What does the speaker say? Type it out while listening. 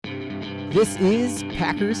This is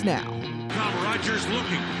Packers Now. Now Rodgers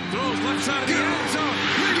looking, throws left side of the end zone.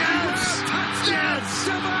 Yes! Touchdown!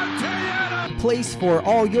 Davante Adams! Place for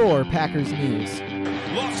all your Packers news.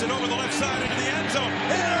 Lofts it over the left side into the end zone.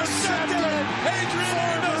 Intercepted! Adrian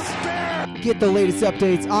Amos! Get the latest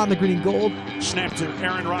updates on the green and gold. Snap to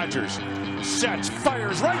Aaron Rodgers. Sets,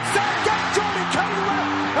 fires, right side. Got Jordan Kelly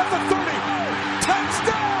left at the 30.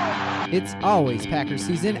 Touchdown! It's always Packers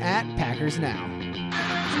season at Packers Now.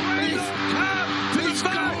 To the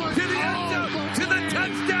 5, to the end zone, to the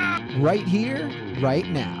touchdown! Right here, right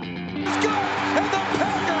now. Let's go! And the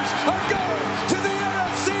Packers are going to the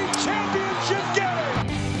NFC Championship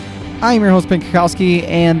game! I'm your host, Ben Krakowski,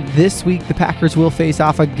 and this week the Packers will face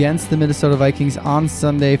off against the Minnesota Vikings on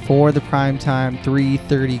Sunday for the primetime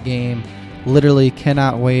 3:30 game. Literally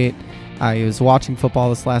cannot wait. I was watching football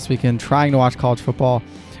this last weekend, trying to watch college football.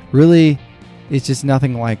 Really, it's just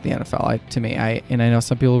nothing like the NFL to me. I know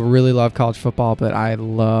some people really love college football, but I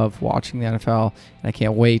love watching the NFL, and I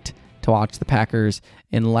can't wait to watch the Packers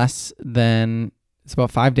in less than, it's about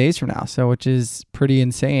 5 days from now, so which is pretty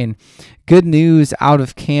insane. Good news out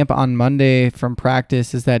of camp on Monday from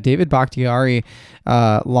practice is that David Bakhtiari,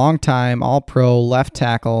 longtime All-Pro left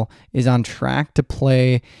tackle, is on track to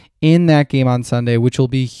play in that game on Sunday, which will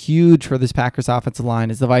be huge for this Packers offensive line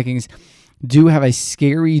as the Vikings do have a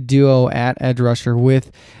scary duo at edge rusher with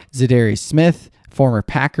Za'Darius Smith, former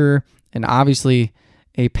Packer, and obviously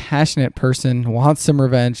a passionate person, wants some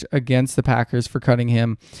revenge against the Packers for cutting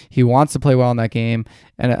him. He wants to play well in that game,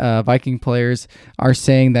 and Viking players are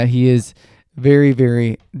saying that he is very,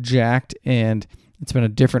 very jacked, and it's been a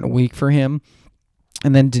different week for him.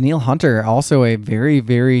 And then Danielle Hunter, also a very,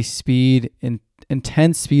 very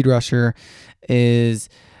intense speed rusher, is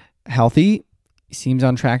healthy. He seems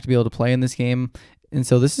on track to be able to play in this game. And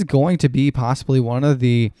so this is going to be possibly one of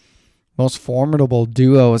the most formidable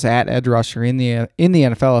duos at edge rusher in the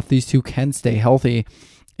NFL if these two can stay healthy.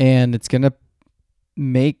 And it's going to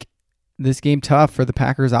make this game tough for the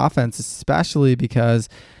Packers offense, especially because,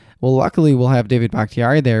 well, luckily we'll have David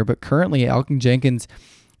Bakhtiari there, but currently Elgton Jenkins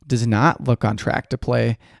does not look on track to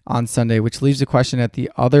play on Sunday, which leaves a question at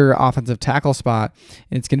the other offensive tackle spot.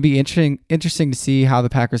 And it's going to be interesting to see how the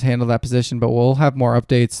Packers handle that position, but we'll have more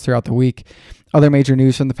updates throughout the week. Other major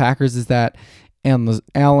news from the Packers is that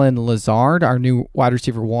Allen Lazard, our new wide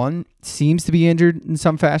receiver 1, seems to be injured in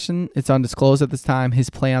some fashion. It's undisclosed at this time. His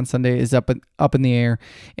play on Sunday is up in the air.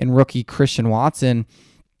 And rookie Christian Watson,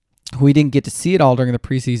 who we didn't get to see it all during the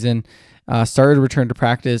preseason, started to return to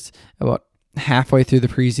practice about halfway through the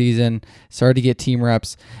preseason, started to get team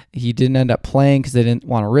reps. He didn't end up playing because they didn't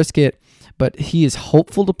want to risk it, but he is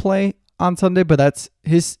hopeful to play on Sunday, but that's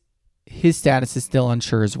his status is still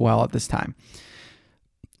unsure as well at this time.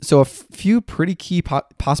 So a few pretty key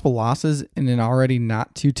possible losses in an already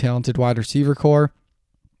not too talented wide receiver core.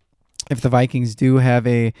 If the Vikings do have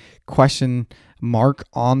a question mark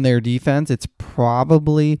on their defense, it's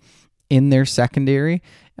probably in their secondary,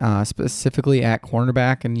 specifically at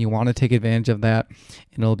cornerback, and you want to take advantage of that.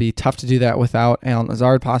 And it'll be tough to do that without Allen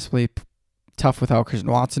Lazard, possibly tough without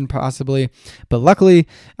Christian Watson, possibly. But luckily,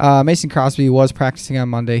 Mason Crosby was practicing on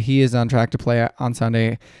Monday. He is on track to play on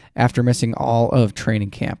Sunday after missing all of training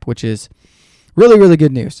camp, which is really, really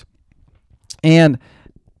good news. And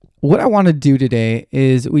what I want to do today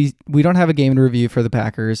is we don't have a game to review for the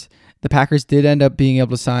Packers. The Packers did end up being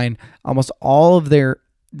able to sign almost all of their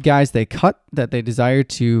guys they cut that they desired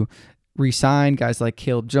to re-sign, guys like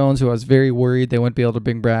Caleb Jones, who I was very worried they wouldn't be able to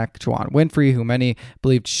bring back, Juwann Winfree, who many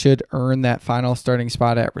believed should earn that final starting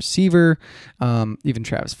spot at receiver. Even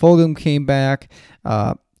Travis Fulgham came back.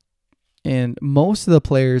 And most of the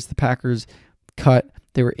players the Packers cut,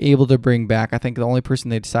 they were able to bring back. I think the only person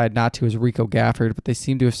they decided not to is Rico Gafford, but they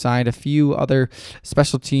seem to have signed a few other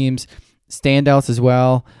special teams standouts as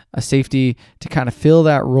well, a safety to kind of fill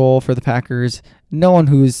that role for the Packers. No one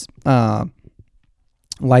who's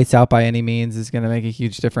lights out by any means is going to make a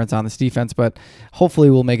huge difference on this defense, but hopefully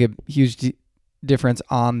will make a huge difference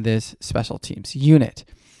on this special teams unit.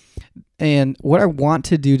 And what I want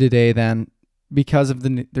to do today then, because of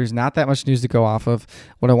there's not that much news to go off of,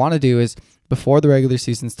 what I want to do is before the regular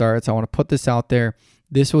season starts, I want to put this out there.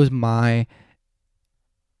 This was my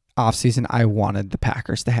offseason I wanted the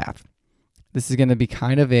Packers to have. This is going to be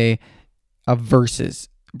kind of a versus.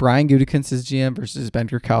 Brian Gutekunst as GM versus Ben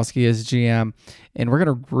Krakowski as GM. And we're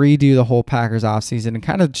going to redo the whole Packers offseason and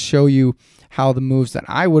kind of show you how the moves that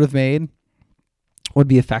I would have made would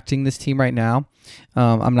be affecting this team right now.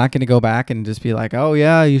 I'm not going to go back and just be like, oh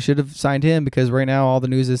yeah, you should have signed him because right now all the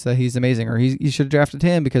news is that he's amazing, or you should have drafted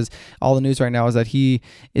him because all the news right now is that he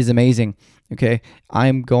is amazing. Okay.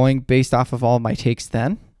 I'm going based off of all of my takes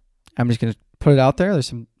then. I'm just going to put it out there. There's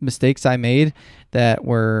some mistakes I made that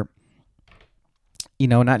were,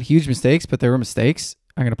 not huge mistakes, but there were mistakes.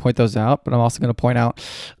 I'm going to point those out, but I'm also going to point out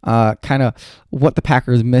kind of what the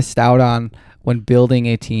Packers missed out on when building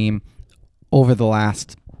a team over the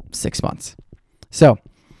last 6 months. So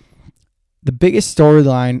the biggest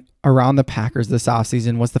storyline around the Packers this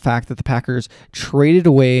offseason was the fact that the Packers traded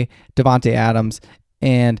away Davante Adams,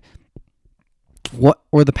 and what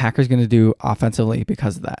were the Packers going to do offensively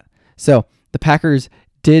because of that? So the Packers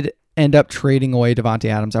did end up trading away Davante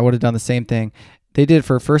Adams. I would have done the same thing. They did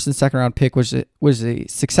for a first and second round pick, which was a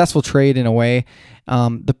successful trade in a way.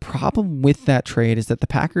 The problem with that trade is that the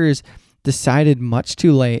Packers decided much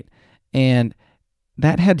too late, and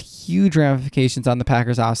that had huge ramifications on the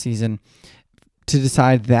Packers offseason to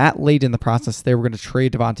decide that late in the process they were going to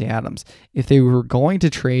trade Davante Adams. If they were going to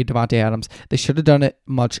trade Davante Adams, they should have done it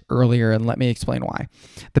much earlier, and let me explain why.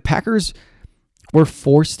 The Packers were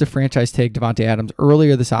forced to franchise tag Davante Adams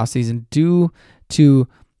earlier this offseason due to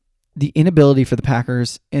the inability for the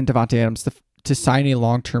Packers and Davante Adams to sign a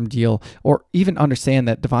long-term deal, or even understand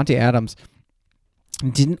that Davante Adams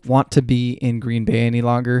didn't want to be in Green Bay any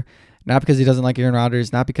longer. Not because he doesn't like Aaron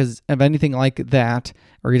Rodgers, not because of anything like that,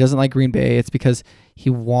 or he doesn't like Green Bay. It's because he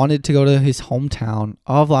wanted to go to his hometown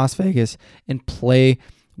of Las Vegas and play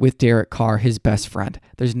with Derek Carr, his best friend.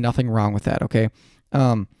 There's nothing wrong with that, okay?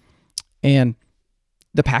 And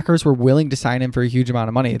the Packers were willing to sign him for a huge amount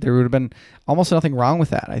of money. There would have been almost nothing wrong with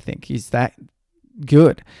that, I think. He's that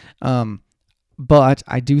good. But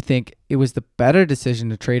I do think it was the better decision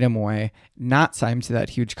to trade him away, not sign him to that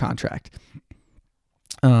huge contract.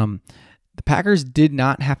 The Packers did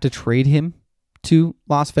not have to trade him to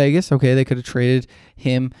Las Vegas. Okay, they could have traded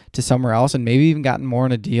him to somewhere else and maybe even gotten more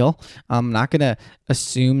in a deal. I'm not going to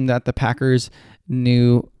assume that the Packers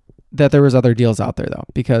knew that there was other deals out there, though,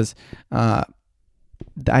 because I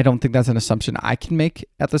don't think that's an assumption I can make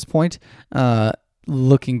at this point,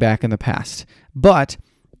 looking back in the past. But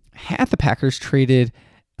had the Packers traded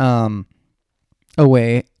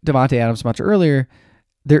away Davante Adams much earlier,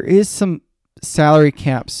 there is some salary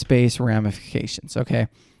cap space ramifications, okay?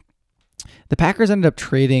 The Packers ended up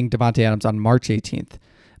trading Davante Adams on March 18th,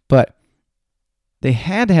 but they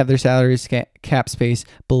had to have their salary cap space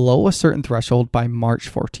below a certain threshold by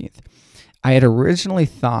March 14th. I had originally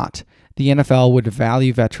thought the NFL would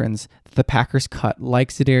value veterans that the Packers cut,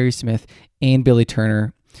 like Za'Darius Smith and Billy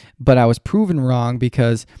Turner, but I was proven wrong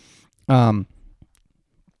because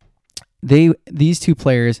these two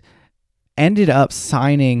players ended up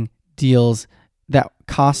signing deals that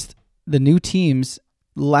cost the new teams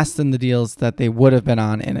less than the deals that they would have been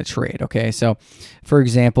on in a trade. Okay, so for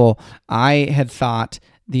example, I had thought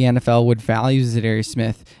the NFL would value Za'Darius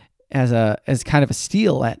Smith as kind of a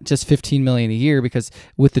steal at just $15 million a year, because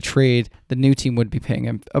with the trade, the new team would be paying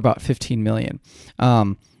him about $15 million.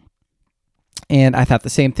 And I thought the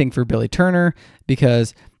same thing for Billy Turner,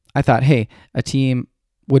 because I thought, hey, a team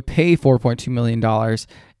would pay $4.2 million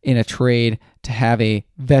in a trade to have a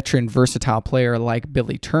veteran, versatile player like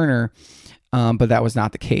Billy Turner, but that was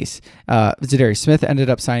not the case. Za'Darius Smith ended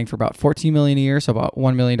up signing for about $14 million a year, so about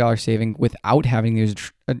 $1 million saving without having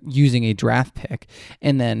to using a draft pick.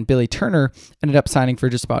 And then Billy Turner ended up signing for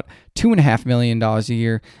just about $2.5 million a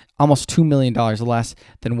year, almost $2 million less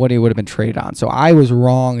than what he would have been traded on. So I was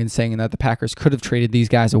wrong in saying that the Packers could have traded these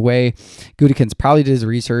guys away. Gutekunst probably did his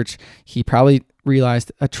research. He probably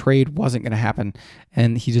realized a trade wasn't going to happen,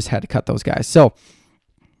 and he just had to cut those guys. So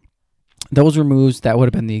those were moves that would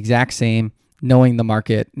have been the exact same, knowing the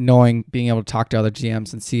market, being able to talk to other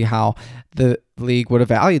GMs and see how the league would have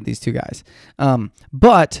valued these two guys.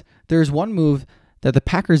 But there's one move that the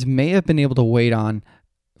Packers may have been able to wait on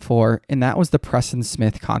for, and that was the Preston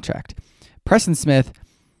Smith contract. Preston Smith,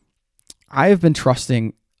 I have been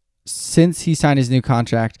trusting since he signed his new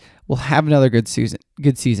contract, will have another good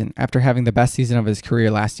season after having the best season of his career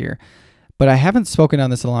last year. But I haven't spoken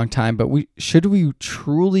on this in a long time, but should we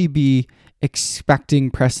truly be expecting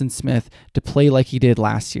Preston Smith to play like he did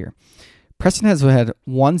last year? Preston has had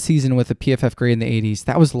one season with a PFF grade in the 80s.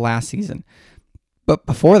 That was last season. But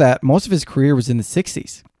before that, most of his career was in the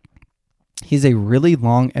 60s. He's a really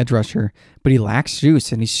long edge rusher, but he lacks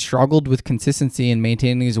juice, and he struggled with consistency in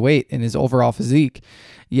maintaining his weight and his overall physique.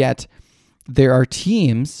 Yet, there are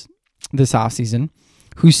teams this offseason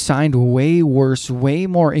who signed way worse, way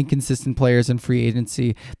more inconsistent players in free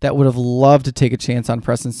agency that would have loved to take a chance on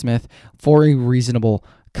Preston Smith for a reasonable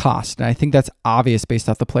cost. And I think that's obvious based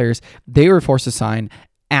off the players they were forced to sign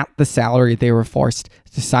at the salary they were forced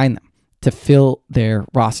to sign them to fill their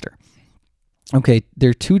roster. Okay, there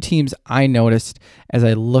are two teams I noticed as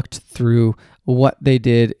I looked through what they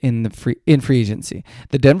did in free agency.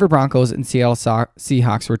 The Denver Broncos and Seattle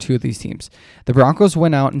Seahawks were two of these teams. The Broncos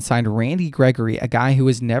went out and signed Randy Gregory, a guy who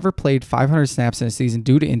has never played 500 snaps in a season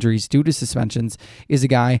due to injuries, due to suspensions, is a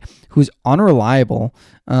guy who's unreliable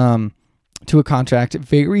to a contract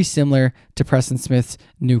very similar to Preston Smith's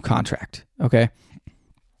new contract. Okay,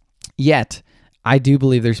 yet I do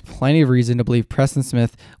believe there's plenty of reason to believe Preston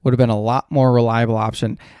Smith would have been a lot more reliable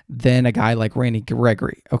option than a guy like Randy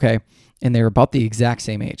Gregory, okay? And they were about the exact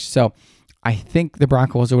same age. So I think the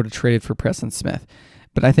Broncos would have traded for Preston Smith.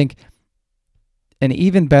 But I think an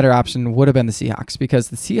even better option would have been the Seahawks, because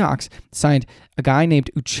the Seahawks signed a guy named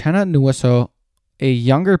Uchenna Nwosu, a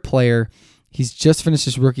younger player. He's just finished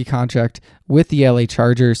his rookie contract with the LA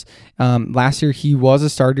Chargers. Last year, he was a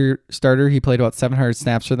starter. He played about 700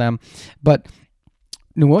 snaps for them. But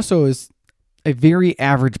Nwosu is a very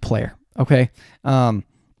average player, okay?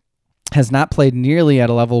 Has not played nearly at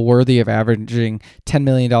a level worthy of averaging $10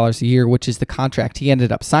 million a year, which is the contract he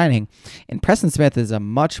ended up signing. And Preston Smith is a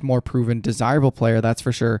much more proven, desirable player, that's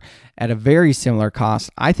for sure, at a very similar cost.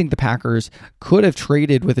 I think the Packers could have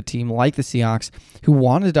traded with a team like the Seahawks, who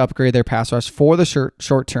wanted to upgrade their pass rush for the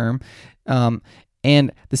short term. And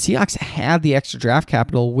the Seahawks had the extra draft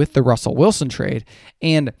capital with the Russell Wilson trade.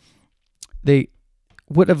 And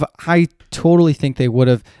I totally think they would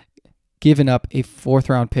have given up a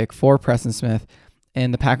 4th-round pick for Preston Smith,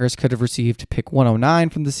 and the Packers could have received pick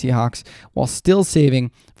 109 from the Seahawks while still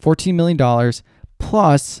saving $14 million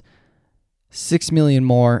plus $6 million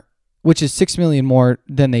more, which is $6 million more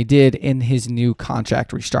than they did in his new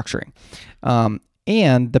contract restructuring.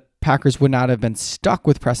 And the Packers would not have been stuck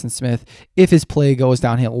with Preston Smith if his play goes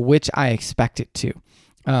downhill, which I expect it to.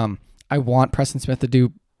 I want Preston Smith to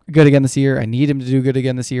do good again this year. I need him to do good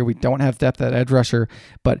again this year. We don't have depth at edge rusher,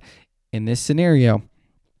 but in this scenario,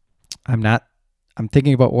 I'm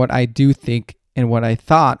thinking about what I do think and what I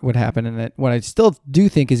thought would happen, and what I still do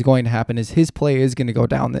think is going to happen is his play is going to go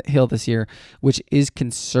down the hill this year, which is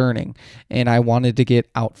concerning. And I wanted to get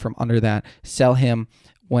out from under that, sell him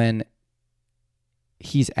when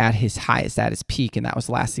he's at his highest, at his peak, and that was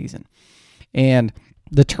last season. And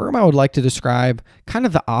the term I would like to describe kind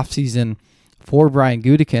of the offseason for Brian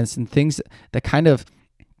Gutekunst and things that kind of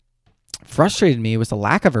frustrated me was the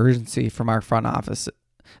lack of urgency from our front office.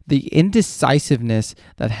 The indecisiveness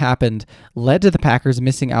that happened led to the Packers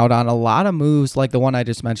missing out on a lot of moves like the one I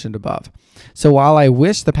just mentioned above. So while I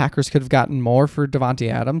wish the Packers could have gotten more for Davante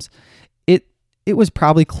Adams, it was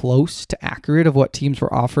probably close to accurate of what teams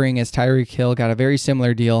were offering, as Tyreek Hill got a very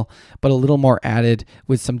similar deal, but a little more added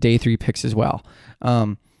with some day 3 picks as well.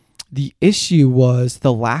 The issue was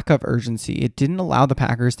the lack of urgency. It didn't allow the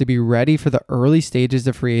Packers to be ready for the early stages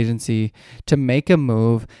of free agency to make a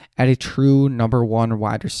move at a true number 1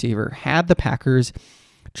 wide receiver. Had the Packers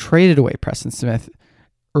traded away Preston Smith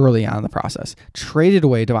early on in the process, traded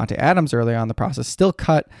away Davante Adams early on in the process, still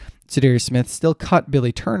cut Za'Darius Smith, still cut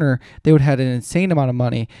Billy Turner, they would have had an insane amount of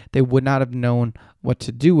money they would not have known what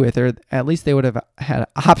to do with, or at least they would have had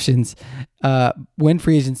options when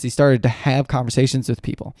free agency started to have conversations with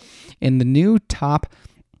people. And the new top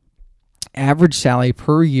average salary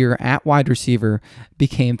per year at wide receiver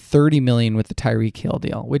became $30 million with the Tyreek Hill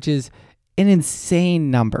deal, which is an insane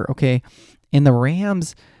number, okay? And the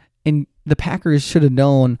Rams and the Packers should have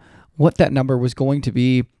known what that number was going to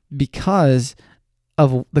be because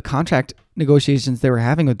of the contract negotiations they were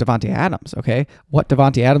having with Davante Adams, okay? What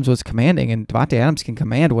Davante Adams was commanding, and Davante Adams can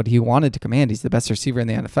command what he wanted to command. He's the best receiver in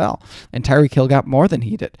the NFL, and Tyreek Hill got more than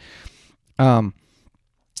he did. And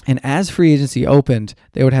as free agency opened,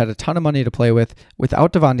 they would have had a ton of money to play with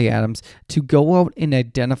without Davante Adams to go out and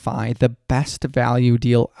identify the best value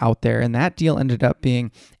deal out there, and that deal ended up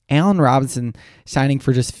being Allen Robinson signing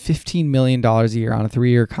for just $15 million a year on a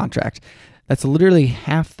 3-year contract. That's literally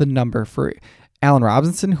half the number for Allen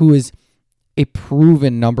Robinson, who is a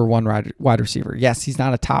proven number 1 wide receiver. Yes, he's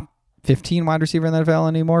not a top 15 wide receiver in the NFL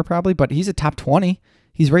anymore, probably, but he's a top 20.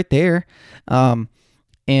 He's right there.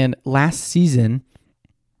 And last season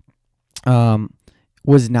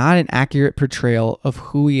was not an accurate portrayal of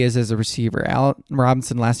who he is as a receiver. Allen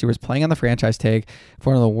Robinson last year was playing on the franchise tag for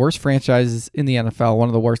one of the worst franchises in the NFL, one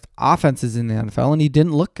of the worst offenses in the NFL, and he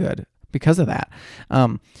didn't look good because of that.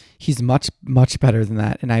 He's much, much better than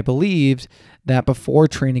that. And I believed that before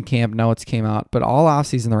training camp notes came out, but all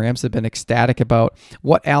offseason, the Rams have been ecstatic about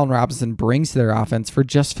what Allen Robinson brings to their offense for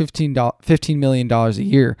just $15 million a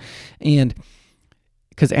year. And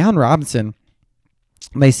because Allen Robinson,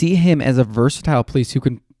 they see him as a versatile piece who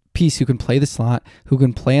can play the slot, who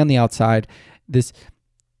can play on the outside.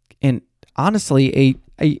 And honestly,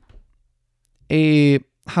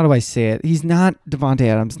 how do I say it? He's not Davante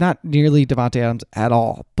Adams, not nearly Davante Adams at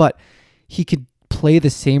all, but he could play the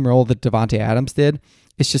same role that Davante Adams did.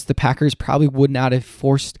 It's just the Packers probably would not have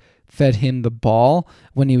fed him the ball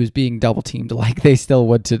when he was being double teamed like they still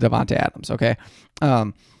would to Davante Adams. Okay.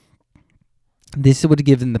 This would have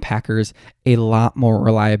given the Packers a lot more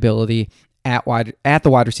reliability at the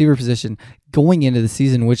wide receiver position going into the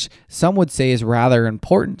season, which some would say is rather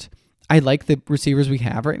important. I like the receivers we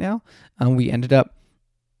have right now. We ended up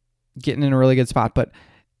getting in a really good spot, but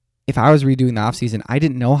if I was redoing the offseason, I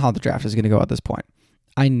didn't know how the draft was going to go at this point.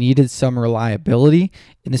 I needed some reliability,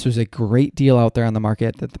 and this was a great deal out there on the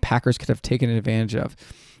market that the Packers could have taken advantage of.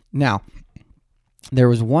 Now, there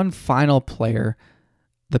was one final player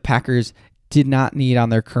the Packers did not need on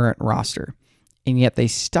their current roster, and yet they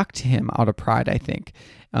stuck to him out of pride, I think.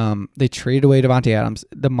 They traded away Davante Adams.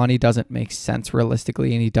 The money doesn't make sense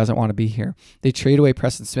realistically, and he doesn't want to be here. They traded away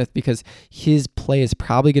Preston Smith because his play is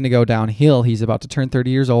probably going to go downhill. He's about to turn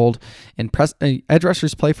 30 years old, and edge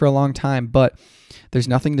rushers play for a long time, but there's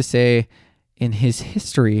nothing to say in his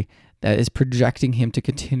history that is projecting him to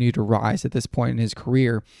continue to rise at this point in his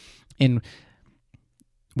career. And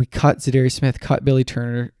we cut Zadarius Smith, cut Billy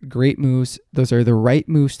Turner. Great moves. Those are the right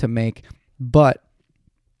moves to make, but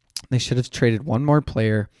they should have traded one more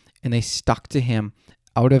player, and they stuck to him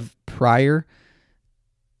out of prior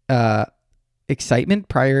excitement,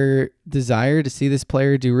 prior desire to see this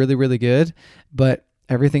player do really, really good. But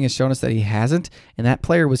everything has shown us that he hasn't, and that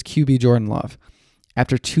player was QB Jordan Love.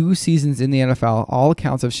 After 2 seasons in the NFL, all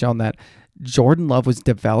accounts have shown that Jordan Love was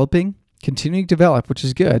developing, continuing to develop, which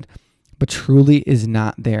is good, but truly is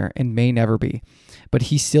not there and may never be. But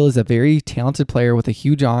he still is a very talented player with a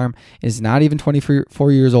huge arm, is not even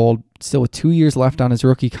 24 years old, still with 2 years left on his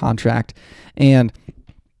rookie contract. And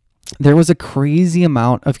there was a crazy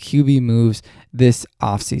amount of QB moves this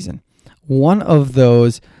offseason. One of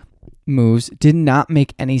those moves did not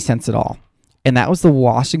make any sense at all, and that was the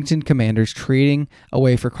Washington Commanders trading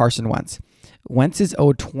away for Carson Wentz. Wentz is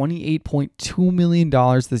owed $28.2 million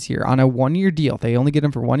this year on a 1-year deal. They only get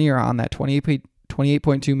him for 1 year on that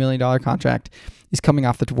 $28.2 million contract. He's coming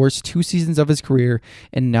off the worst 2 seasons of his career,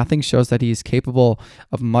 and nothing shows that he is capable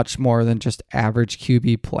of much more than just average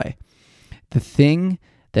QB play. The thing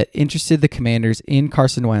that interested the Commanders in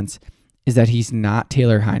Carson Wentz is that he's not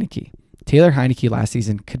Taylor Heinicke. Taylor Heinicke last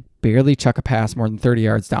season could barely chuck a pass more than 30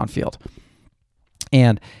 yards downfield.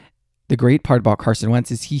 And the great part about Carson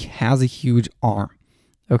Wentz is he has a huge arm.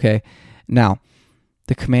 Okay. Now,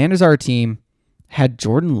 the Commanders are a team. Had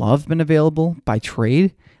Jordan Love been available by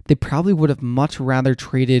trade, they probably would have much rather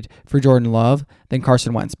traded for Jordan Love than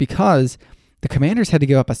Carson Wentz, because the Commanders had to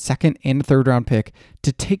give up a 2nd and a 3rd round pick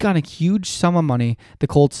to take on a huge sum of money the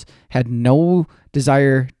Colts had no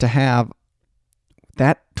desire to have.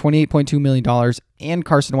 That $28.2 million and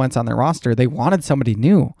Carson Wentz on their roster, they wanted somebody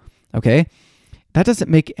new. Okay. That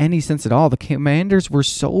doesn't make any sense at all. The Commanders were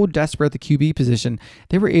so desperate at the QB position,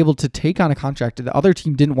 they were able to take on a contract that the other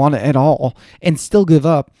team didn't want it at all and still give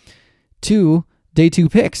up 2 day 2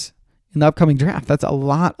 picks in the upcoming draft. That's a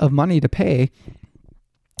lot of money to pay.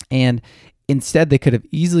 And instead, they could have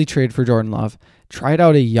easily traded for Jordan Love, tried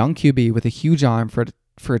out a young QB with a huge arm for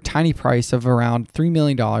a tiny price of around $3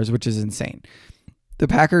 million, which is insane. The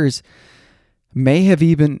Packers may have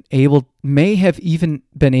even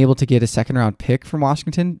been able to get a 2nd round pick from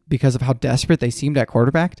Washington because of how desperate they seemed at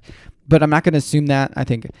quarterback. But I'm not going to assume that,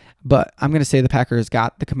 but I'm going to say the Packers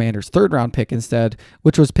got the Commanders' 3rd round pick instead,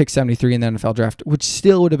 which was pick 73 in the NFL draft, which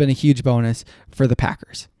still would have been a huge bonus for the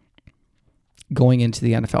Packers going into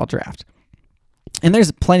the NFL draft. And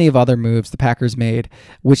there's plenty of other moves the Packers made,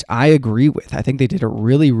 which I agree with. I think they did a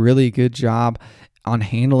really, really good job on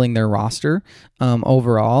handling their roster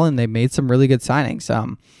overall, and they made some really good signings.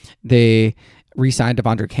 They re-signed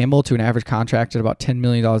Devondre Campbell to an average contract at about $10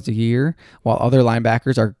 million a year, while other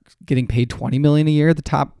linebackers are getting paid $20 million a year, the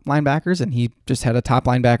top linebackers, and he just had a top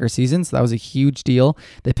linebacker season, so that was a huge deal.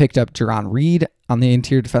 They picked up Jerron Reed on the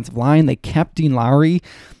interior defensive line. They kept Dean Lowry,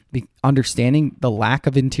 understanding the lack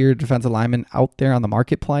of interior defensive linemen out there on the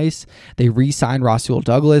marketplace. They re-signed Rasul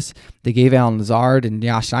Douglas. They gave Allen Lazard and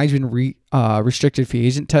Josh Nijman restricted free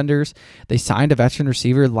agent tenders. They signed a veteran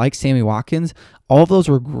receiver like Sammy Watkins. All of those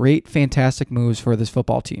were great, fantastic moves for this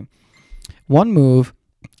football team. One move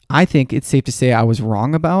I think it's safe to say I was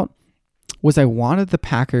wrong about was I wanted the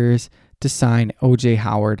Packers to sign O.J.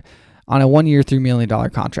 Howard on a 1-year, $3 million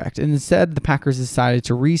contract. And instead, the Packers decided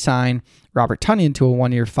to re-sign Robert Tonyan to a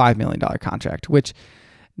 1-year, $5 million contract, which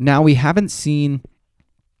now we haven't seen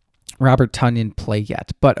Robert Tonyan play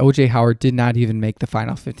yet, but O.J. Howard did not even make the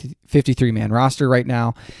final 53-man roster right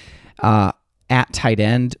now. at tight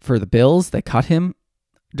end for the Bills. They cut him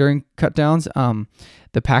during cutdowns.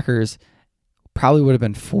 The Packers probably would have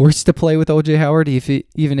been forced to play with O.J. Howard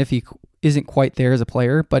even if he isn't quite there as a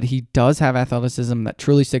player, but he does have athleticism that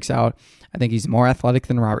truly sticks out. I think he's more athletic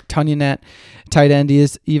than Robert Tonyan at tight end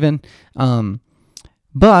is even.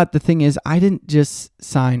 But the thing is, I didn't just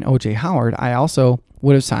sign O.J. Howard. I also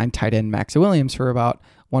would have signed tight end Max Williams for about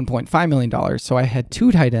 $1.5 million. So I had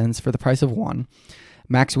 2 tight ends for the price of 1.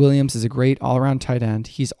 Max Williams is a great all-around tight end.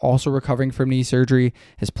 He's also recovering from knee surgery,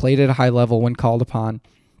 has played at a high level when called upon.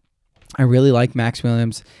 I really like Max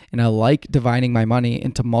Williams, and I like dividing my money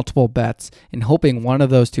into multiple bets and hoping one of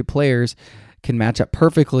those 2 players can match up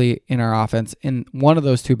perfectly in our offense, and one of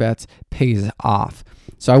those 2 bets pays off.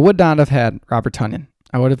 So I would not have had Robert Tonyan.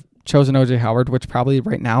 I would have chosen O.J. Howard, which probably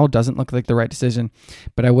right now doesn't look like the right decision,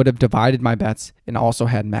 but I would have divided my bets and also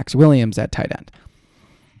had Max Williams at tight end.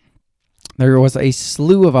 There was a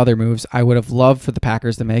slew of other moves I would have loved for the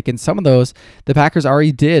Packers to make, and some of those the Packers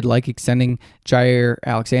already did, like extending Jair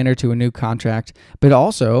Alexander to a new contract, but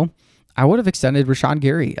also I would have extended Rashawn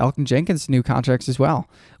Gary, Elgton Jenkins to new contracts as well.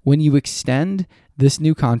 When you extend this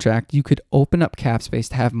new contract, you could open up cap space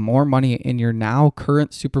to have more money in your now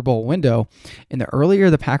current Super Bowl window, and the earlier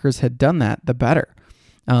the Packers had done that, the better.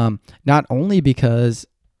 Not only because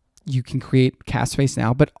you can create cap space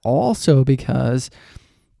now, but also because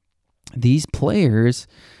these players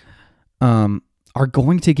are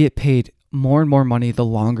going to get paid more and more money the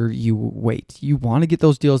longer you wait. You want to get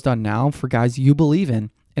those deals done now for guys you believe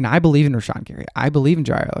in. And I believe in Rashawn Gary. I believe in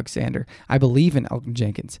Jair Alexander. I believe in Elgton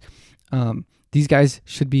Jenkins. These guys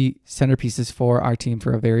should be centerpieces for our team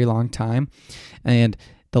for a very long time. And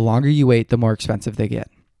the longer you wait, the more expensive they get.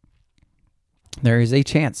 There is a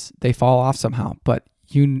chance they fall off somehow, but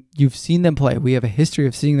you've seen them play. We have a history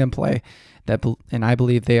of seeing them play. And I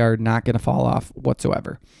believe they are not going to fall off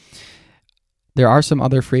whatsoever. There are some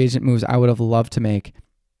other free agent moves I would have loved to make.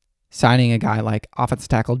 Signing a guy like offensive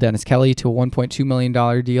tackle Dennis Kelly to a $1.2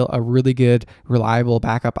 million deal, a really good, reliable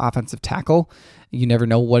backup offensive tackle. You never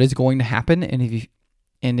know what is going to happen, and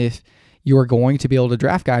if you are going to be able to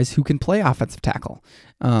draft guys who can play offensive tackle.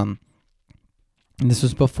 And this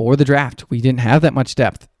was before the draft. We didn't have that much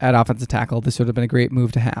depth at offensive tackle. This would have been a great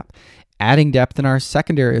move to have. Adding depth in our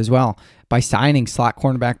secondary as well by signing slot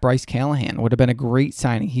cornerback Bryce Callahan would have been a great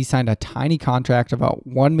signing. He signed a tiny contract, about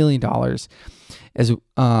 $1 million,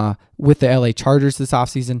 with the LA Chargers this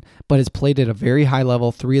offseason, but has played at a very high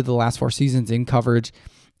level 3 of the last 4 seasons in coverage,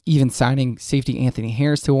 even signing safety Anthony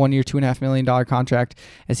Harris to a 1-year, $2.5 million contract,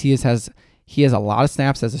 as he has a lot of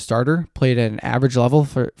snaps as a starter, played at an average level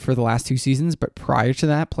for the last 2 seasons, but prior to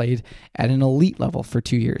that played at an elite level for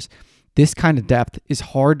 2 years. This kind of depth is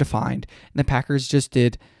hard to find, and the Packers just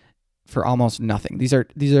did for almost nothing. These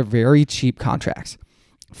are very cheap contracts.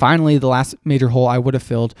 Finally, the last major hole I would have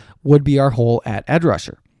filled would be our hole at edge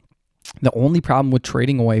rusher. The only problem with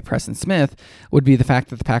trading away Preston Smith would be the fact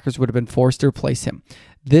that the Packers would have been forced to replace him.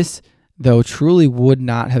 This, though, truly would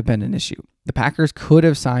not have been an issue. The Packers could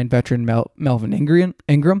have signed veteran Melvin Ingram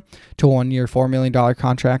to a 1-year, $4 million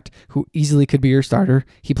contract, who easily could be your starter.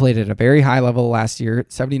 He played at a very high level last year,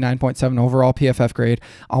 79.7 overall PFF grade,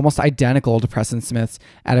 almost identical to Preston Smith's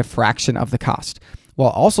at a fraction of the cost, while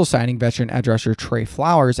also signing veteran edge rusher Trey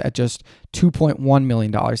Flowers at just $2.1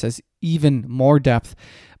 million as even more depth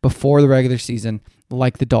before the regular season,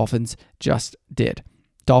 like the Dolphins just did.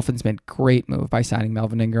 Dolphins made a great move by signing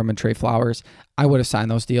Melvin Ingram and Trey Flowers. I would have signed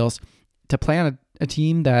those deals to play on a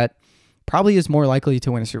team that probably is more likely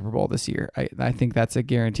to win a Super Bowl this year. I think that's a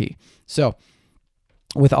guarantee. So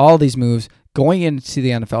with all these moves going into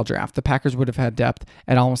the NFL draft, the Packers would have had depth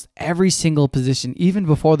at almost every single position, even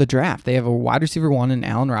before the draft. They have a wide receiver 1 in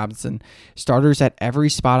Allen Robinson, starters at every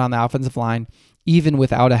spot on the offensive line, even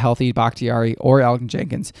without a healthy Bakhtiari or Elgton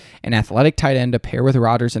Jenkins, an athletic tight end to pair with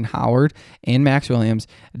Rodgers and Howard and Max Williams,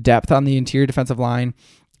 depth on the interior defensive line,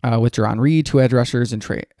 with Jerron Reed, 2 edge rushers, and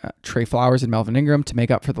Trey Flowers and Melvin Ingram to make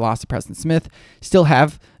up for the loss of Preston Smith. Still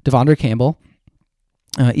have Devondre Campbell.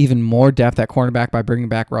 Even more depth at cornerback by bringing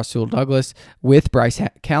back Rasul Douglas with Bryce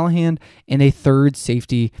Callahan and a third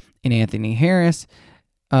safety in Anthony Harris.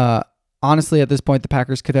 Honestly, at this point, the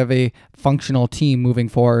Packers could have a functional team moving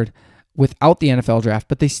forward without the NFL draft,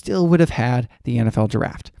 but they still would have had the NFL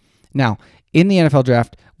draft. Now, in the NFL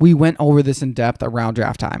draft, we went over this in depth around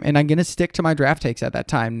draft time, and I'm going to stick to my draft takes at that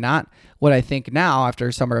time, not what I think now after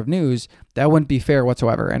a summer of news. That wouldn't be fair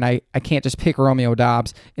whatsoever, and I can't just pick Romeo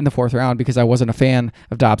Doubs in the 4th round because I wasn't a fan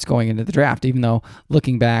of Doubs going into the draft, even though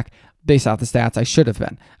looking back, based off the stats, I should have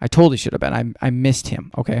been. I totally should have been. I missed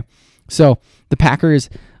him, okay? So the Packers,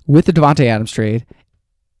 with the Davante Adams trade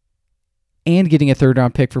and getting a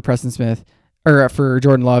 3rd-round pick for Preston Smith, or for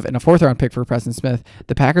Jordan Love and a 4th round pick for Preston Smith,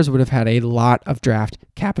 the Packers would have had a lot of draft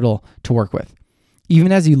capital to work with.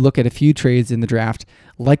 Even as you look at a few trades in the draft,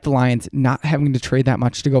 like the Lions not having to trade that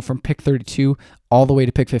much to go from pick 32 all the way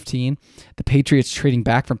to pick 15, the Patriots trading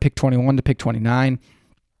back from pick 21 to pick 29,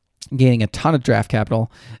 gaining a ton of draft capital.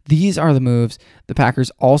 These are the moves the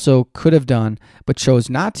Packers also could have done, but chose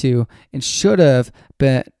not to and should have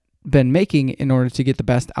been making in order to get the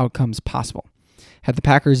best outcomes possible. Had the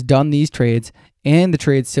Packers done these trades and the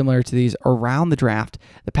trades similar to these around the draft,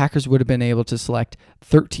 the Packers would have been able to select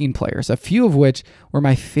 13 players, a few of which were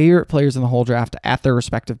my favorite players in the whole draft at their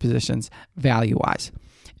respective positions value-wise.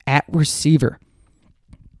 At receiver,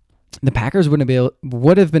 the Packers would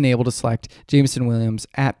have been able to select Jameson Williams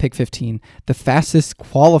at pick 15, the fastest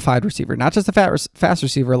qualified receiver, not just a fast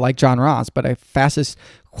receiver like John Ross, but a fastest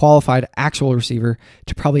qualified actual receiver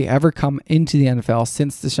to probably ever come into the NFL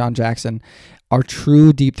since Deshaun Jackson. Our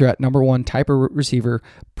true deep threat, number one type of receiver,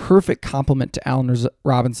 perfect complement to Allen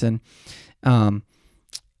Robinson, and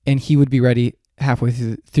he would be ready halfway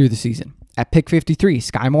through the season. At pick 53,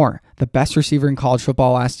 Sky Moore, the best receiver in college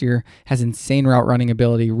football last year, has insane route running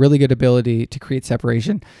ability, really good ability to create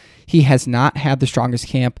separation. He has not had the strongest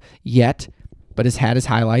camp yet, but has had his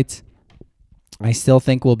highlights. I still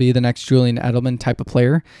think will be the next Julian Edelman type of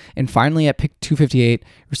player. And finally, at pick 258,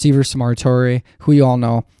 receiver Samori Toure, who you all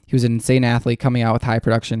know, he was an insane athlete coming out with high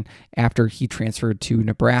production after he transferred to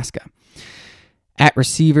Nebraska. At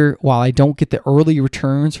receiver, while I don't get the early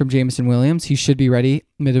returns from Jameson Williams, he should be ready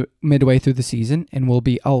midway through the season and will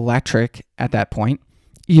be electric at that point.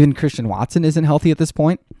 Even Christian Watson isn't healthy at this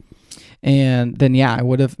point. And then, I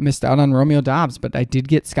would have missed out on Romeo Doubs, but I did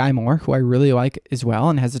get Sky Moore, who I really like as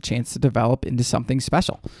well and has a chance to develop into something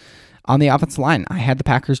special. On the offensive line, I had the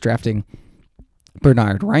Packers drafting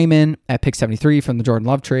Bernhard Raimann at pick 73 from the Jordan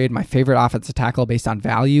Love trade, my favorite offensive tackle based on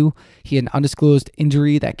value. He had an undisclosed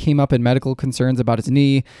injury that came up in medical concerns about his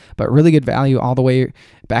knee, but really good value all the way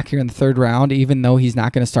back here in the 3rd round, even though he's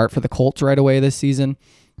not going to start for the Colts right away this season.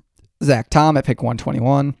 Zach Tom at pick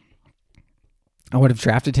 121. I would have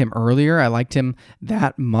drafted him earlier. I liked him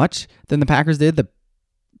that much than the Packers did. The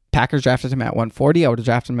Packers drafted him at 140. I would have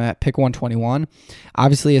drafted him at pick 121.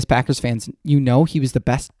 Obviously, as Packers fans, you know he was the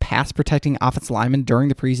best pass-protecting offensive lineman during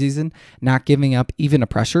the preseason, not giving up even a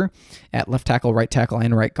pressure at left tackle, right tackle,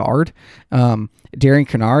 and right guard. Darian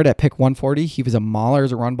Kinnard at pick 140. He was a mauler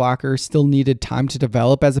as a run blocker, still needed time to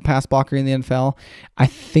develop as a pass blocker in the NFL. I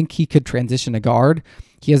think he could transition to guard.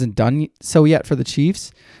 He hasn't done so yet for the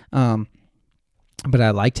Chiefs, but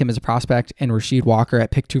I liked him as a prospect. And Rasheed Walker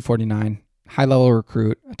at pick 249. High-level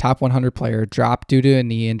recruit, a top 100 player, dropped due to a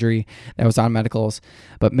knee injury that was on medicals,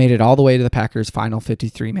 but made it all the way to the Packers' final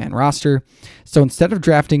 53-man roster. So instead of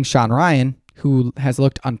drafting Sean Rhyan, who has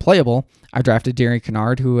looked unplayable, I drafted Darian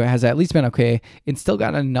Kinnard, who has at least been okay, and still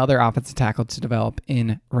got another offensive tackle to develop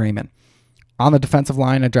in Raimann. On the defensive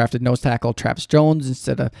line, I drafted nose tackle Travis Jones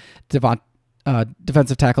instead of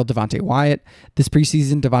defensive tackle Devontae Wyatt. This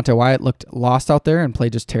preseason, Devontae Wyatt looked lost out there and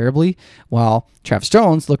played just terribly, while Travis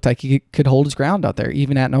Jones looked like he could hold his ground out there,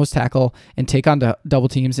 even at nose tackle, and take on double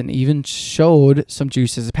teams, and even showed some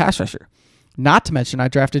juice as a pass rusher. Not to mention, I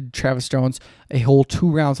drafted Travis Jones a whole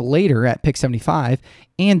 2 rounds later at pick 75,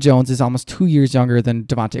 and Jones is almost 2 years younger than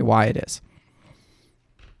Devontae Wyatt is.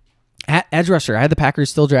 At edge rusher, I had the Packers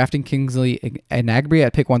still drafting Kingsley Enagbare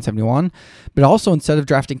at pick 171, but also instead of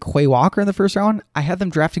drafting Quay Walker in the 1st round, I had them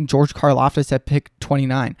drafting George Karlaftis at pick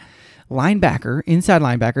 29. Linebacker, inside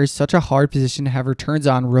linebacker, is such a hard position to have returns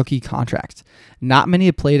on rookie contracts. Not many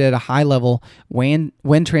have played at a high level when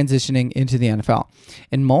transitioning into the NFL,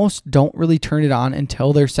 and most don't really turn it on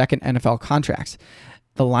until their second NFL contracts.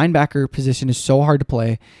 The linebacker position is so hard to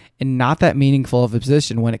play and not that meaningful of a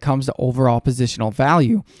position when it comes to overall positional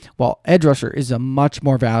value, while edge rusher is a much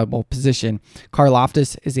more valuable position.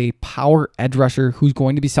 Karlaftis is a power edge rusher who's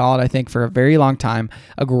going to be solid, I think, for a very long time,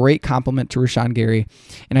 a great complement to Rashawn Gary.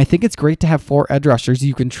 And I think it's great to have 4 edge rushers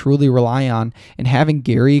you can truly rely on, and having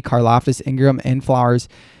Gary, Karlaftis, Ingram, and Flowers,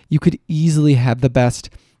 you could easily have the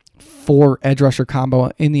best 4 edge rusher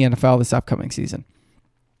combo in the NFL this upcoming season.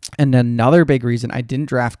 And another big reason I didn't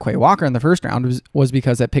draft Quay Walker in the 1st round was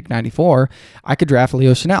because at pick 94, I could draft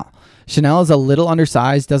Leo Chenal. Chenal is a little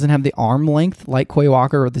undersized, doesn't have the arm length like Quay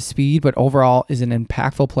Walker or the speed, but overall is an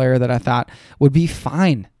impactful player that I thought would be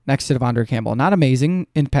fine next to Devondre Campbell. Not amazing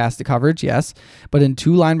in pass to coverage, yes, but in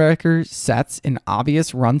 2 linebacker sets in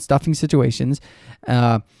obvious run stuffing situations,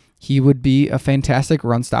 he would be a fantastic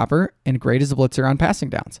run stopper and great as a blitzer on passing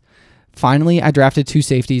downs. Finally, I drafted 2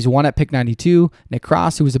 safeties, one at pick 92. Nick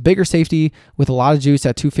Cross, who was a bigger safety with a lot of juice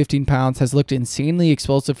at 215 pounds, has looked insanely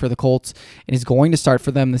explosive for the Colts and is going to start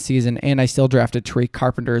for them this season. And I still drafted Tariq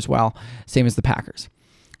Carpenter as well, same as the Packers.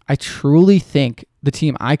 I truly think the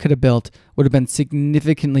team I could have built would have been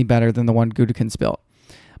significantly better than the one Gutekunst built.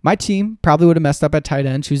 My team probably would have messed up at tight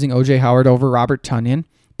end, choosing O.J. Howard over Robert Tonyan,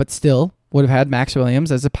 but still would have had Max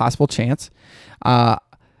Williams as a possible chance.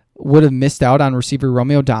 Would have missed out on receiver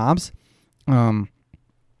Romeo Doubs. I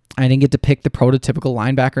didn't get to pick the prototypical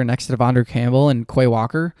linebacker next to Devondre Campbell and Quay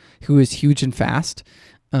Walker, who is huge and fast.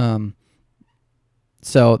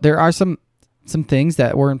 So there are some things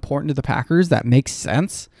that were important to the Packers that make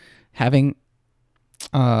sense. Having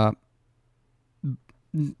there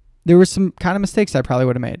were some kind of mistakes I probably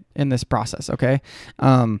would have made in this process, okay?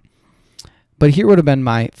 But here would have been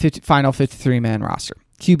my final 53-man roster.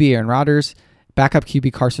 QB Aaron Rodgers, backup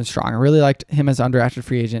QB Carson Strong. I really liked him as an undrafted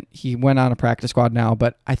free agent. He went on a practice squad now,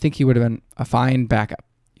 but I think he would have been a fine backup.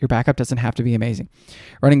 Your backup doesn't have to be amazing.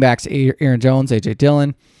 Running backs, Aaron Jones, A.J.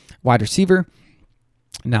 Dillon. Wide receiver.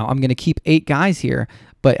 Now, I'm going to keep 8 guys here,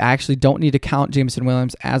 but I actually don't need to count Jameson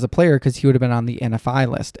Williams as a player because he would have been on the NFI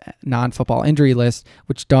list, non-football injury list,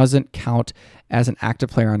 which doesn't count as an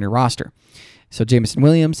active player on your roster. So Jameson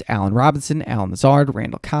Williams, Allen Robinson, Allen Lazard,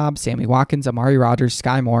 Randall Cobb, Sammy Watkins, Amari Rodgers,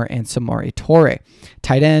 Sky Moore, and Samori Toure.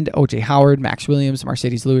 Tight end, O.J. Howard, Max Williams,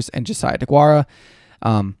 Mercedes Lewis, and Josiah DeGuara.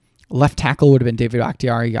 Left tackle would have been David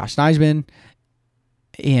Bakhtiari, Josh Nijman,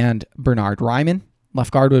 and Bernard Ryman.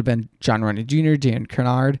 Left guard would have been John Runyon Jr., Dan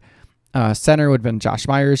Kennard. Center would have been Josh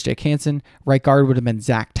Myers, Jake Hansen. Right guard would have been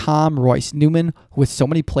Zach Tom, Royce Newman. With so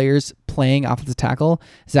many players playing offensive tackle,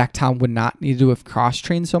 Zach Tom would not need to have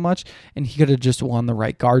cross-trained so much, and he could have just won the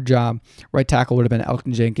right guard job. Right tackle would have been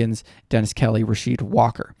Elton Jenkins, Dennis Kelly, Rasheed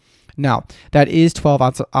Walker. Now, that is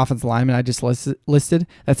 12 offensive linemen I just listed.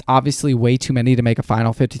 That's obviously way too many to make a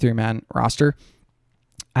final 53-man roster.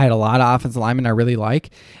 I had a lot of offensive linemen I really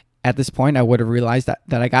like. At this point, I would have realized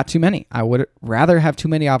that I got too many. I would rather have too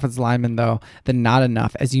many offensive linemen, though, than not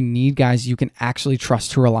enough, as you need guys you can actually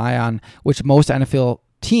trust to rely on, which most NFL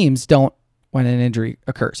teams don't when an injury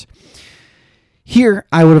occurs. Here,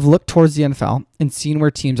 I would have looked towards the NFL and seen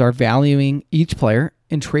where teams are valuing each player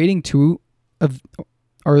and trading 3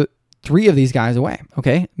 of these guys away,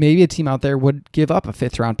 okay? Maybe a team out there would give up a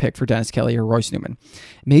 5th-round pick for Dennis Kelly or Royce Newman.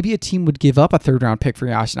 Maybe a team would give up a 3rd-round pick for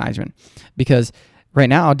Josh Nijman because right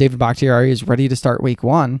now, David Bakhtiari is ready to start week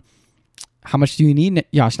 1. How much do you need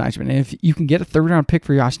Josh Nijman? And if you can get a 3rd-round pick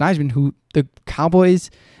for Josh Nijman, who the Cowboys,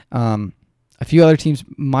 a few other teams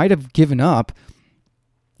might have given up,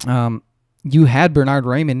 you had Bernard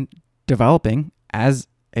Raymond developing as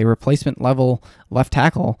a replacement level left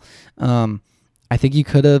tackle. I think you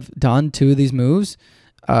could have done 2 of these moves,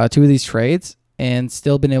 2 of these trades, and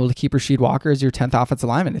still been able to keep Rasheed Walker as your 10th offensive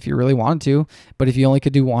lineman if you really wanted to. But if you only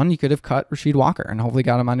could do 1, you could have cut Rasheed Walker and hopefully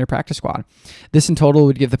got him on your practice squad. This in total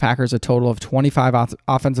would give the Packers a total of 25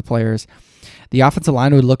 offensive players. The offensive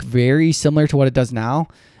line would look very similar to what it does now,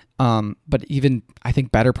 but even, I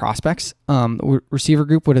think, better prospects. Receiver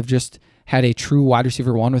group would have just had a true wide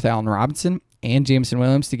receiver 1 with Allen Robinson and Jameson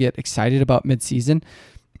Williams to get excited about midseason,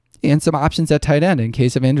 and some options at tight end in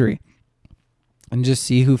case of injury, and just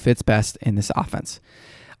see who fits best in this offense.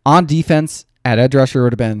 On defense, at edge rusher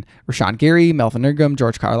would have been Rashawn Gary, Melvin Ingram,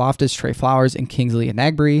 George Karlaftis, Trey Flowers, and Kingsley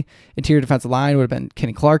Enagbare. Interior defensive line would have been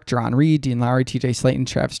Kenny Clark, Jerron Reed, Dean Lowry, TJ Slayton,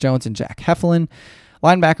 Travis Jones, and Jack Heflin.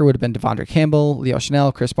 Linebacker would have been Devondre Campbell, Leo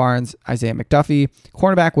Chanel, Chris Barnes, Isaiah McDuffie.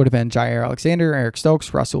 Cornerback would have been Jair Alexander, Eric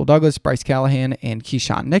Stokes, Russell Douglas, Bryce Callahan, and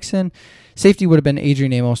Keyshawn Nixon. Safety would have been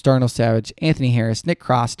Adrian Amos, Darnell Savage, Anthony Harris, Nick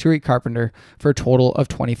Cross, Tariq Carpenter for a total of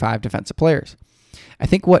 25 defensive players. I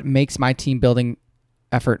think what makes my team building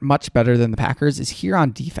effort much better than the Packers is here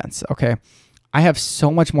on defense, okay? I have so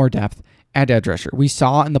much more depth at edge rusher. We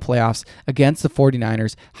saw in the playoffs against the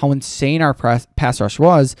 49ers how insane our pass rush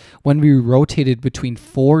was when we rotated between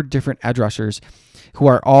 4 different edge rushers who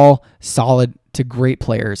are all solid to great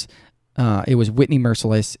players. It was Whitney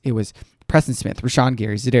Merciless. It was Preston Smith, Rashawn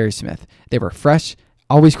Gary, Zadarius Smith. They were fresh,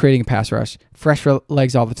 always creating a pass rush, fresh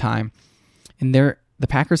legs all the time. And the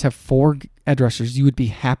Packers have 4 edge rushers. You would be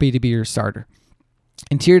happy to be your starter.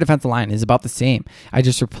 Interior defensive line is about the same. I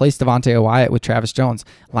just replaced Devontae Wyatt with Travis Jones.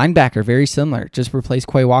 Linebacker, very similar. Just replaced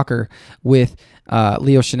Quay Walker with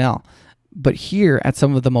Leo Chanel. But here, at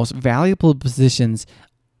some of the most valuable positions,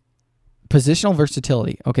 positional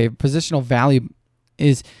versatility, okay, positional value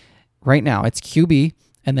is right now, it's QB,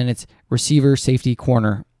 and then it's receiver, safety,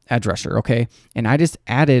 corner, edge rusher, okay? And I just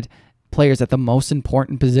added players at the most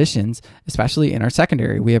important positions, especially in our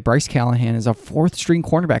secondary. We have Bryce Callahan as a 4th string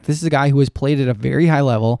cornerback. This is a guy who has played at a very high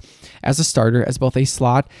level as a starter, as both a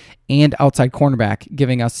slot and outside cornerback,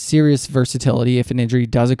 giving us serious versatility if an injury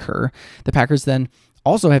does occur. The Packers then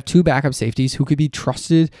also have 2 backup safeties who could be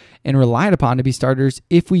trusted and relied upon to be starters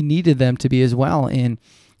if we needed them to be as well, in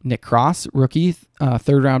Nick Cross, rookie,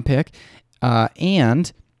 3rd round pick,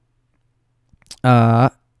 and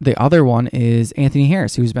the other one is Anthony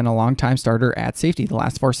Harris, who's been a long-time starter at safety the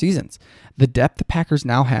last 4 seasons. The depth the Packers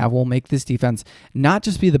now have will make this defense not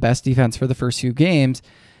just be the best defense for the first few games,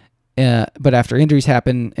 but after injuries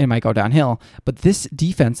happen, it might go downhill. But this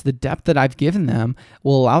defense, the depth that I've given them,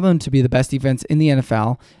 will allow them to be the best defense in the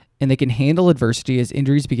NFL, and they can handle adversity as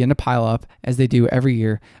injuries begin to pile up, as they do every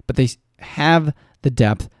year. But they have the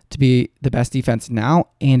depth to be the best defense now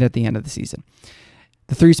and at the end of the season.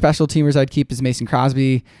 The 3 special teamers I'd keep is Mason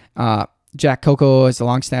Crosby, Jack Coco is the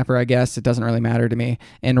long snapper, I guess. It doesn't really matter to me.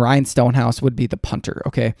 And Ryan Stonehouse would be the punter,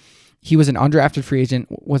 okay? He was an undrafted free agent,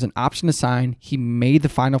 was an option to sign. He made the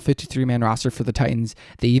final 53-man roster for the Titans.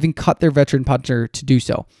 They even cut their veteran punter to do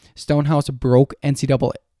so. Stonehouse broke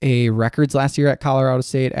NCAA records last year at Colorado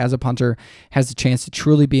State as a punter, has a chance to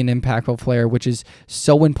truly be an impactful player, which is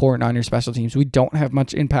so important on your special teams. We don't have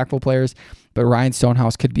much impactful players, but Ryan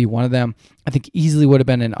Stonehouse could be one of them. I think easily would have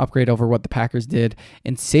been an upgrade over what the Packers did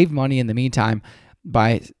and saved money in the meantime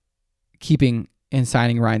by keeping and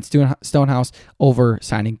signing Ryan Stonehouse over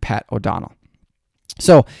signing Pat O'Donnell.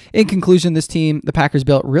 So, in conclusion, this team the Packers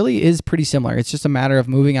built really is pretty similar. It's just a matter of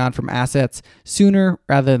moving on from assets sooner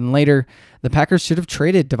rather than later. The Packers should have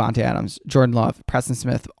traded Davante Adams, Jordan Love, Preston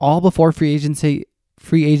Smith, all before free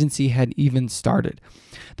agency had even started.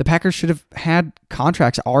 The Packers should have had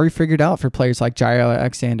contracts already figured out for players like Jair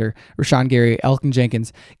Alexander, Rashawn Gary, Elgton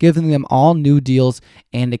Jenkins, giving them all new deals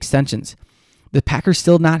and extensions. The Packers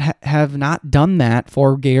still have not done that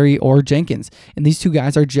for Gary or Jenkins, and these 2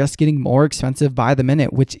 guys are just getting more expensive by the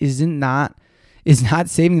minute, which is not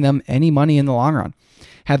saving them any money in the long run.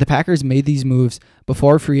 Had the Packers made these moves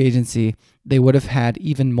before free agency, they would have had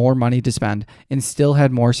even more money to spend and still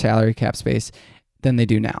had more salary cap space than they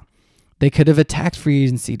do now. They could have attacked free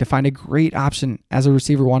agency to find a great option as a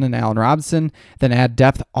receiver 1 in Allen Robinson, then add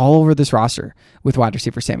depth all over this roster with wide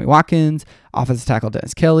receiver Sammy Watkins, offensive tackle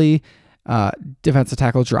Dennis Kelly, defensive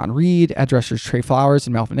tackle Jerron Reed, edge rushers Trey Flowers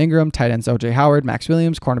and Melvin Ingram, tight ends O.J. Howard, Max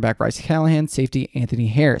Williams, cornerback Bryce Callahan, safety Anthony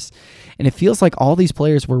Harris. And it feels like all these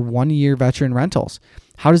players were 1-year veteran rentals.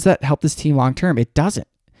 How does that help this team long term? It doesn't.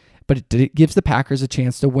 But it gives the Packers a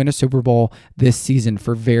chance to win a Super Bowl this season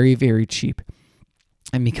for very, very cheap.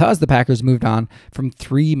 And because the Packers moved on from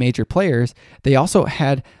 3 major players, they also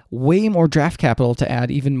had way more draft capital to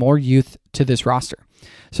add even more youth to this roster.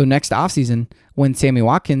 So next offseason, when Sammy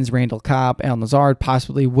Watkins, Randall Cobb, Allen Lazard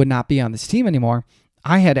possibly would not be on this team anymore,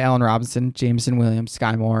 I had Allen Robinson, Jameson Williams,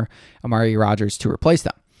 Sky Moore, Amari Rodgers to replace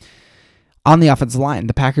them. On the offensive line,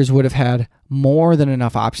 the Packers would have had more than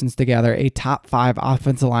enough options to gather a top 5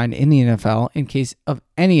 offensive line in the NFL in case of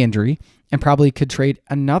any injury, and probably could trade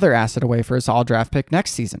another asset away for a solid draft pick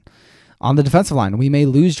next season. On the defensive line, we may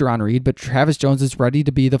lose Jerron Reed, but Travis Jones is ready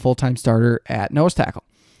to be the full-time starter at nose tackle.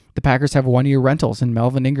 The Packers have 1-year rentals in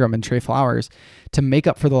Melvin Ingram and Trey Flowers to make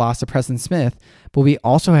up for the loss of Preston Smith, but we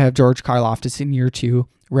also have George Karlaftis in year 2,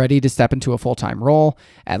 ready to step into a full-time role.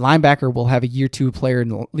 At linebacker, we'll have a year 2 player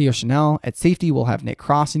in Leo Chanel. At safety, we'll have Nick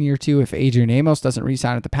Cross in year 2 if Adrian Amos doesn't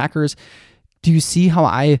re-sign at the Packers. Do you see how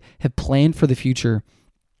I have planned for the future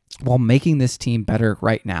while making this team better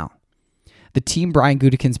right now? The team Brian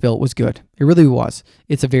Gutekunst built was good. It really was.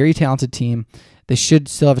 It's a very talented team. They should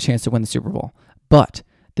still have a chance to win the Super Bowl. But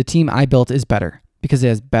the team I built is better because it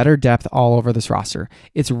has better depth all over this roster.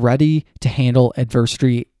 It's ready to handle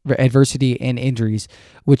adversity and injuries,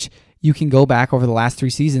 which you can go back over the last 3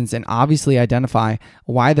 seasons and obviously identify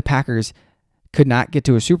why the Packers could not get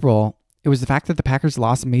to a Super Bowl. It was the fact that the Packers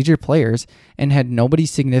lost major players and had nobody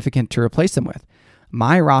significant to replace them with.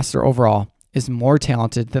 My roster overall is more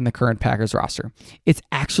talented than the current Packers roster. It's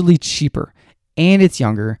actually cheaper and it's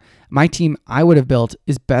younger. My team I would have built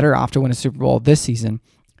is better off to win a Super Bowl this season.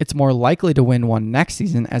 It's more likely to win one next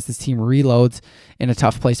season as this team reloads in a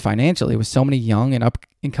tough place financially with so many young and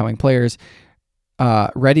up-and-coming players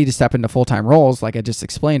ready to step into full-time roles, like I just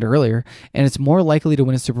explained earlier. And it's more likely to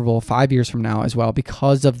win a Super Bowl 5 years from now as well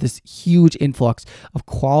because of this huge influx of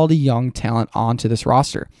quality young talent onto this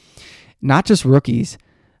roster. Not just rookies,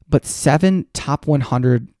 but 7 top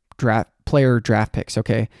 100 draft picks,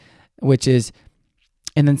 okay?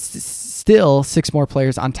 And then still 6 more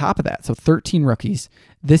players on top of that. So 13 rookies,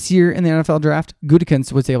 This year in the NFL draft,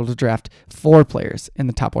 Gutekunst was able to draft 4 players in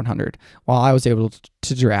the top 100, while I was able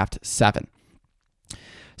to draft 7.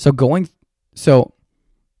 So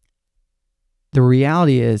the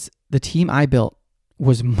reality is the team I built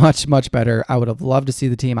was much, much better. I would have loved to see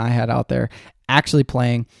the team I had out there actually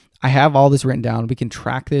playing. I have all this written down. We can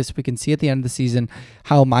track this. We can see at the end of the season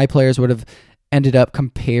how my players would have ended up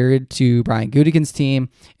compared to Brian Gutekunst's team.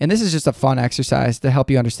 And this is just a fun exercise to help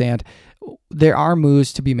you understand there are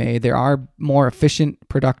moves to be made. There are more efficient,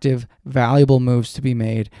 productive, valuable moves to be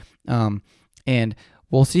made. And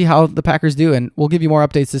we'll see how the Packers do. And we'll give you more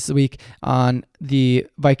updates this week on the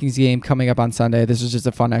Vikings game coming up on Sunday. This is just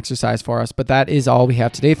a fun exercise for us. But that is all we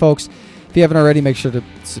have today, folks. If you haven't already, make sure to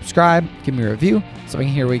subscribe, give me a review so I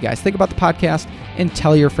can hear what you guys think about the podcast, and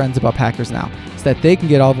tell your friends about Packers Now so that they can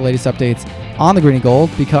get all the latest updates on the green and gold,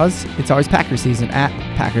 because it's always Packers season at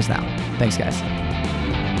Packers Now. Thanks, guys.